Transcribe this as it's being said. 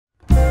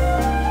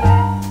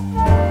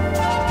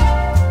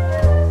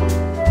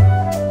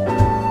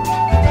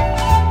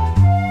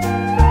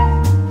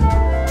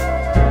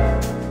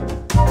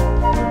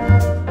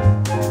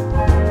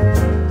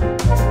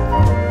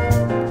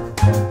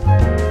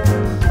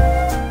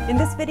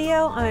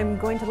video, I'm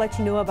going to let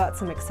you know about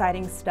some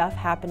exciting stuff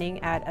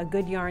happening at A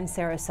Good Yarn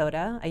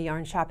Sarasota, a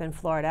yarn shop in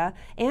Florida,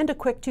 and a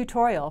quick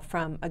tutorial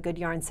from A Good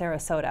Yarn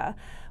Sarasota.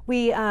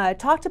 We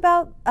talked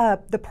about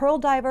the Purl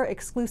Diver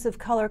exclusive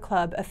color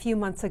club a few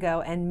months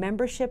ago, and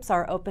memberships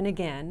are open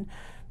again.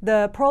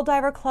 The Purl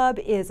Diver Club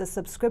is a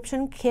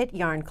subscription kit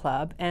yarn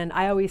club, and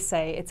I always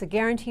say it's a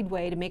guaranteed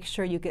way to make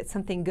sure you get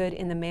something good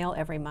in the mail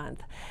every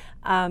month.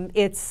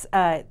 It's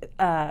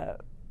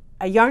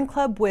a yarn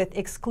club with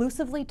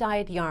exclusively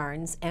dyed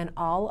yarns, and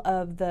all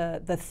of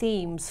the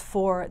themes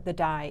for the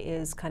dye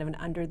is kind of an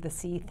under the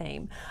sea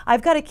theme.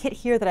 I've got a kit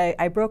here that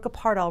I broke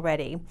apart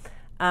already.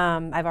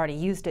 I've already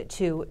used it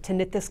to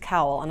knit this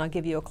cowl, and I'll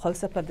give you a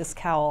close-up of this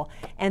cowl.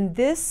 And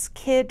this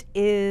kit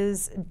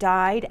is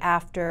dyed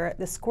after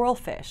the squirrel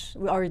fish,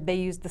 or they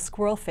used the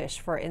squirrel fish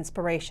for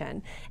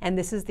inspiration. And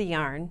this is the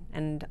yarn,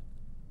 and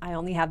I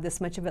only have this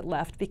much of it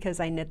left because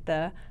I knit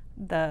the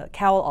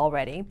cowl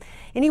already.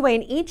 Anyway,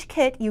 in each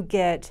kit you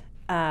get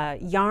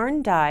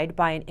yarn dyed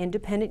by an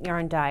independent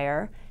yarn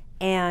dyer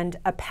and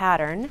a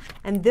pattern.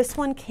 And this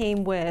one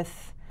came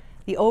with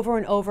the Over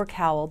and Over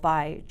cowl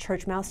by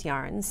Church Mouse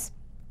Yarns.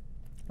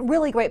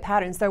 Really great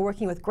patterns. They're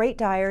working with great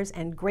dyers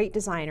and great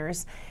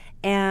designers.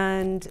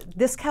 And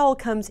this cowl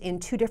comes in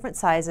 2 different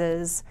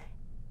sizes,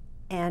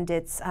 and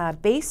it's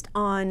based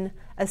on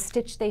a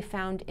stitch they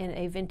found in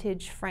a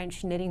vintage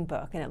French knitting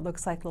book, and it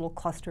looks like little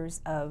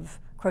clusters of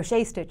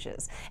crochet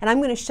stitches. And I'm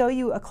going to show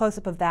you a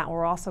close-up of that.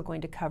 We're also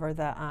going to cover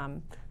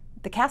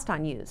the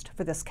cast-on used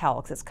for this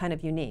cowl because it's kind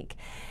of unique.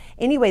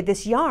 Anyway,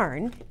 this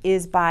yarn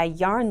is by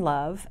Yarn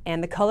Love,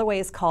 and the colorway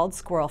is called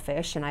Squirrel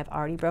Fish, and I've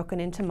already broken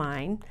into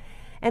mine.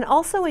 And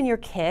also in your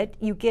kit,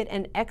 you get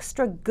an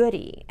extra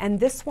goodie, and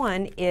this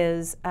one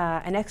is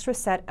an extra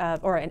set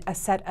of, or a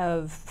set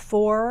of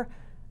 4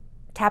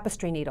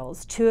 tapestry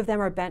needles. 2 of them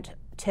are bent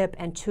tip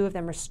and 2 of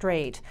them are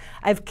straight.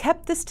 I've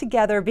kept this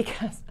together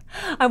because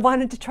I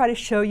wanted to try to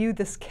show you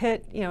this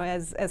kit, you know,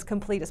 as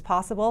complete as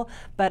possible,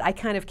 but I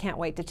kind of can't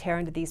wait to tear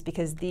into these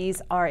because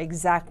these are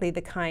exactly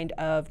the kind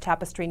of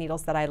tapestry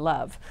needles that I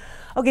love.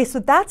 Okay, so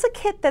that's a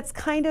kit that's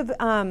kind of,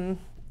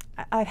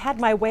 I've had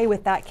my way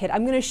with that kit.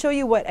 I'm going to show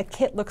you what a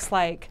kit looks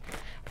like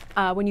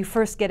when you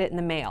first get it in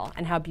the mail,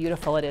 and how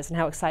beautiful it is and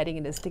how exciting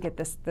it is to get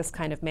this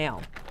kind of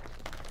mail.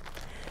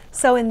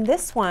 So in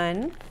this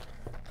one,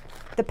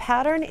 the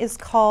pattern is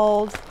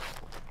called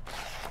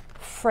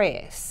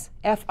Frais,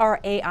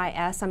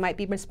 F-R-A-I-S. I might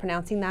be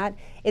mispronouncing that.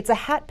 It's a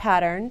hat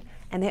pattern,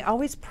 and they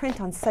always print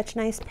on such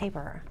nice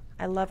paper.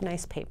 I love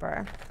nice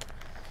paper.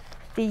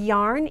 The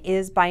yarn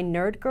is by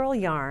Nerd Girl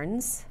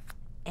Yarns,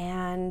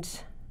 and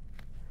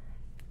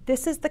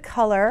this is the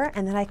color,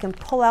 and then I can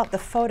pull out the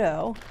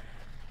photo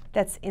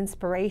that's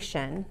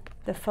inspiration.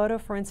 The photo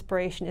for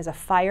inspiration is a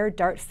fire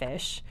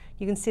dartfish.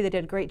 You can see they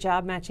did a great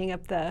job matching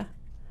up the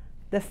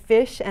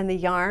fish and the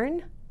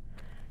yarn.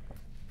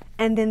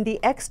 And then the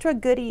extra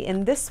goodie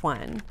in this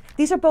one,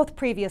 these are both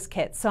previous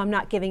kits, so I'm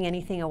not giving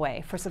anything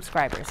away for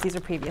subscribers. These are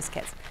previous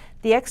kits.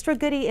 The extra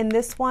goodie in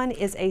this one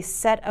is a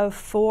set of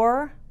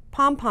 4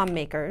 pom-pom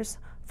makers,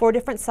 4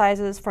 different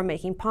sizes for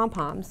making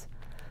pom-poms,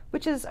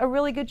 which is a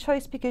really good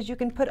choice because you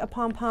can put a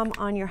pom-pom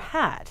on your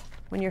hat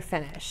when you're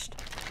finished.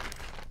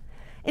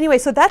 Anyway,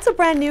 so that's a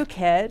brand new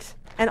kit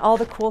and all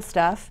the cool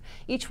stuff.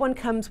 Each one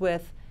comes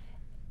with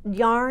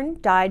yarn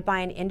dyed by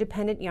an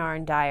independent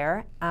yarn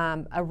dyer,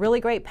 a really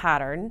great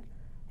pattern,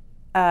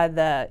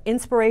 the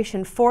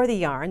inspiration for the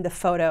yarn, the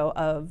photo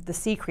of the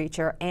sea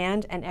creature,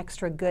 and an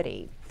extra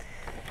goodie.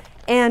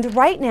 And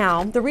right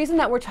now, the reason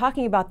that we're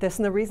talking about this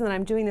and the reason that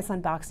I'm doing this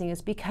unboxing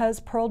is because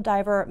Purl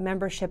Diver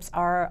memberships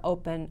are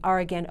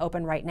again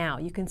open right now.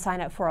 You can sign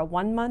up for a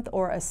 1-month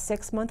or a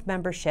 6-month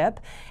membership.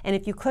 And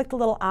if you click the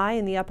little I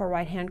in the upper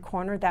right-hand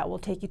corner, that will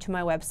take you to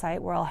my website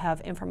where I'll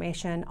have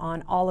information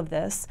on all of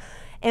this.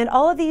 And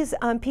all of these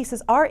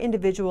pieces are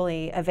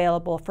individually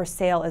available for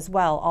sale as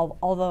well,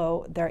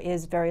 although there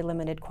is very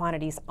limited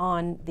quantities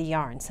on the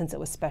yarn since it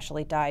was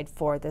specially dyed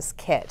for this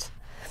kit.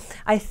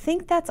 I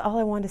think that's all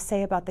I want to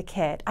say about the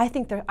kit.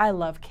 I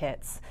love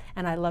kits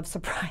and I love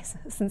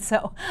surprises, and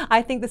so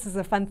I think this is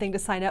a fun thing to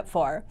sign up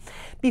for.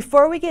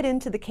 Before we get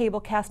into the cable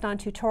cast-on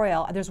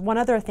tutorial, there's one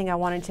other thing I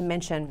wanted to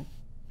mention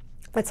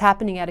that's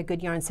happening at A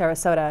Good Yarn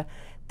Sarasota.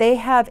 They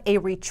have a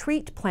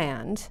retreat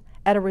planned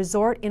at a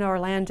resort in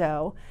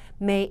Orlando,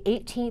 May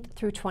 18th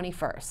through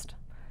 21st,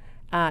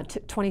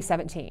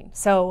 2017.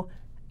 So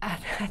I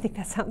think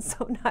that sounds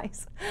so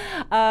nice.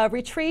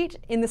 Retreat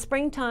in the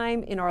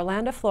springtime in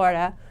Orlando,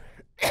 Florida.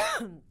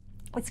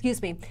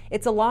 Excuse me.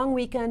 It's a long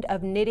weekend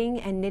of knitting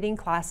and knitting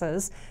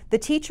classes. The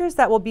teachers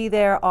that will be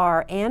there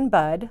are Ann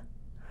Budd,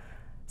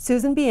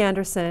 Susan B.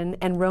 Anderson,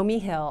 and Romy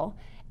Hill.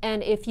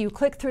 And if you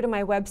click through to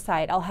my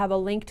website, I'll have a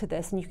link to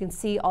this and you can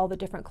see all the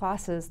different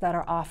classes that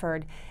are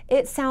offered.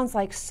 It sounds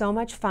like so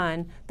much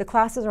fun. The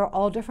classes are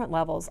all different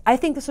levels. I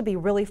think this would be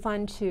really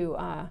fun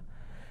to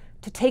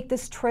take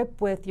this trip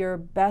with your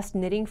best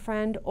knitting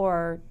friend,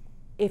 or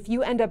if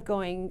you end up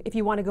going, if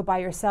you want to go by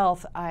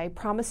yourself, I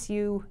promise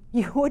you,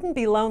 you wouldn't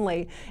be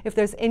lonely. If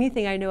there's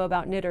anything I know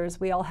about knitters,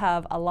 we all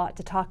have a lot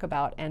to talk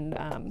about, and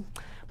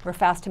we're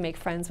fast to make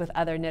friends with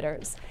other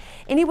knitters.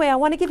 Anyway, I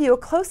want to give you a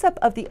close-up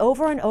of the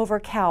over and over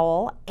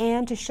cowl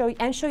and to show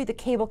you the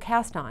cable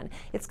cast on.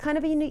 It's kind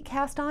of a unique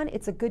cast on.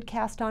 It's a good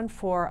cast on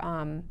for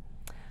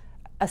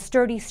a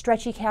sturdy,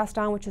 stretchy cast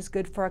on, which is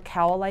good for a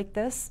cowl like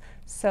this.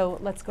 So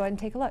let's go ahead and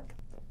take a look.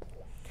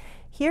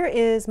 Here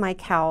is my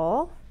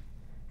cowl,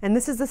 and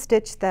this is the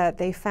stitch that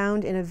they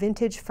found in a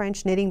vintage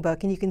French knitting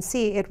book, and you can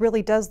see it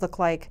really does look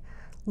like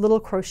little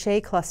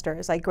crochet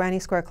clusters, like granny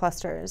square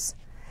clusters.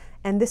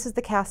 And this is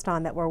the cast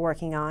on that we're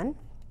working on.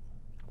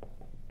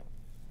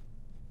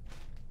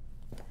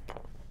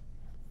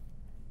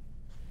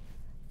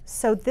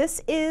 So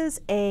this is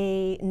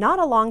not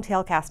a long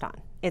tail cast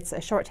on, it's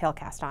a short tail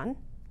cast on.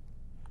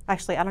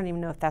 Actually, I don't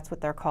even know if that's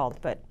what they're called,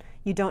 but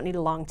you don't need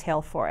a long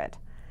tail for it.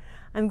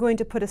 I'm going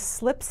to put a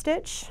slip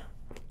stitch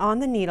on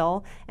the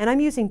needle, and I'm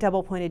using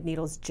double pointed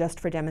needles just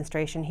for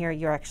demonstration here.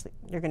 You're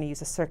going to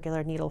use a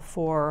circular needle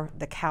for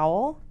the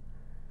cowl.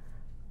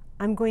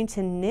 I'm going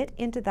to knit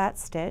into that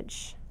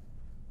stitch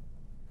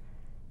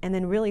and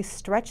then really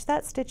stretch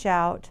that stitch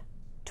out,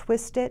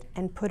 twist it,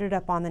 and put it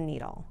up on the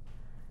needle.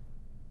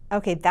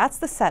 Okay, that's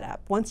the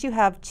setup. Once you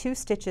have 2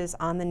 stitches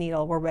on the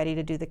needle, we're ready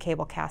to do the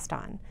cable cast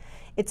on.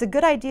 It's a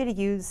good idea to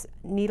use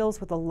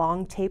needles with a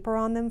long taper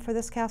on them for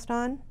this cast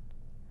on.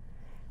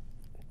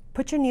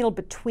 Put your needle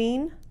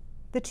between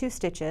the 2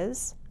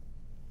 stitches,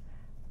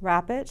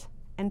 wrap it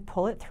and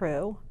pull it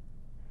through,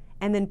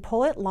 and then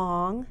pull it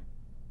long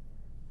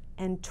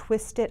and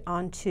twist it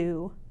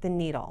onto the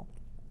needle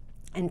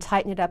and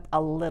tighten it up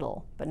a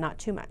little, but not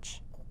too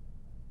much.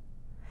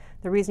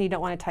 The reason you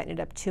don't want to tighten it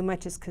up too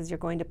much is because you're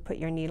going to put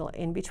your needle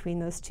in between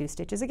those 2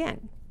 stitches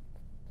again.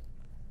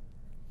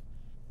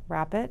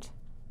 Wrap it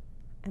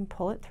and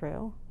pull it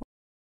through.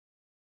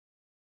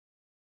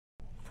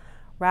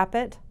 Wrap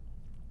it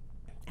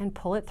and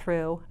pull it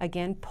through.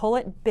 Again, pull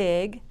it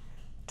big,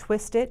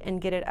 twist it and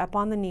get it up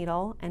on the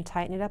needle and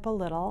tighten it up a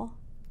little.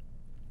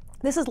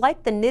 This is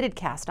like the knitted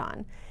cast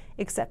on,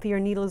 except for your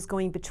needle is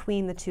going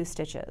between the 2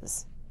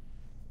 stitches.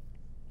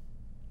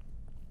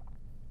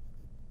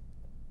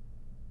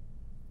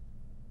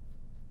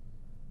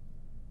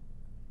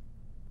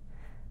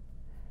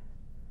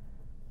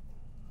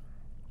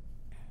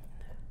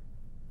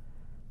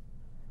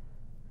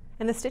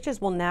 And the stitches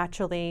will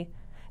naturally,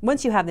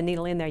 once you have the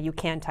needle in there, you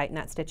can tighten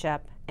that stitch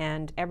up,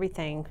 and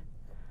everything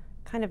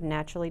kind of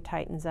naturally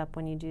tightens up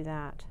when you do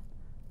that.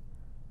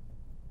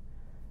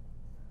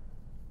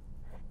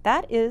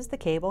 That is the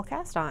cable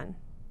cast on.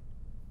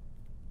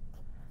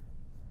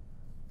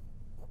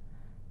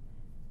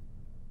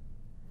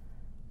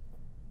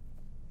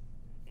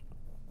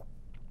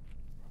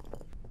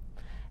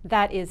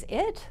 That is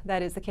it.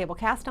 That is the cable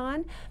cast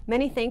on.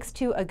 Many thanks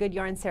to A Good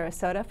Yarn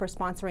Sarasota for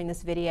sponsoring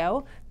this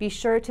video. Be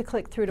sure to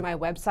click through to my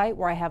website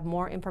where I have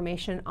more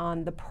information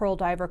on the Purl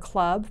Diver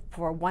Club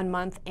for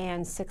 1-month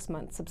and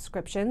 6-month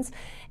subscriptions.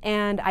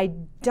 And I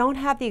don't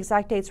have the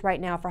exact dates right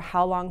now for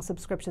how long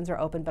subscriptions are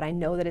open, but I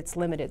know that it's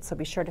limited. So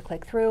be sure to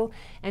click through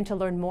and to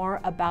learn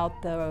more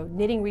about the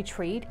knitting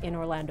retreat in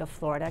Orlando,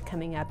 Florida,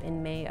 coming up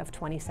in May of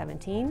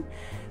 2017.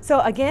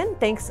 So again,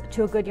 thanks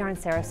to A Good Yarn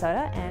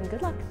Sarasota, and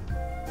good luck.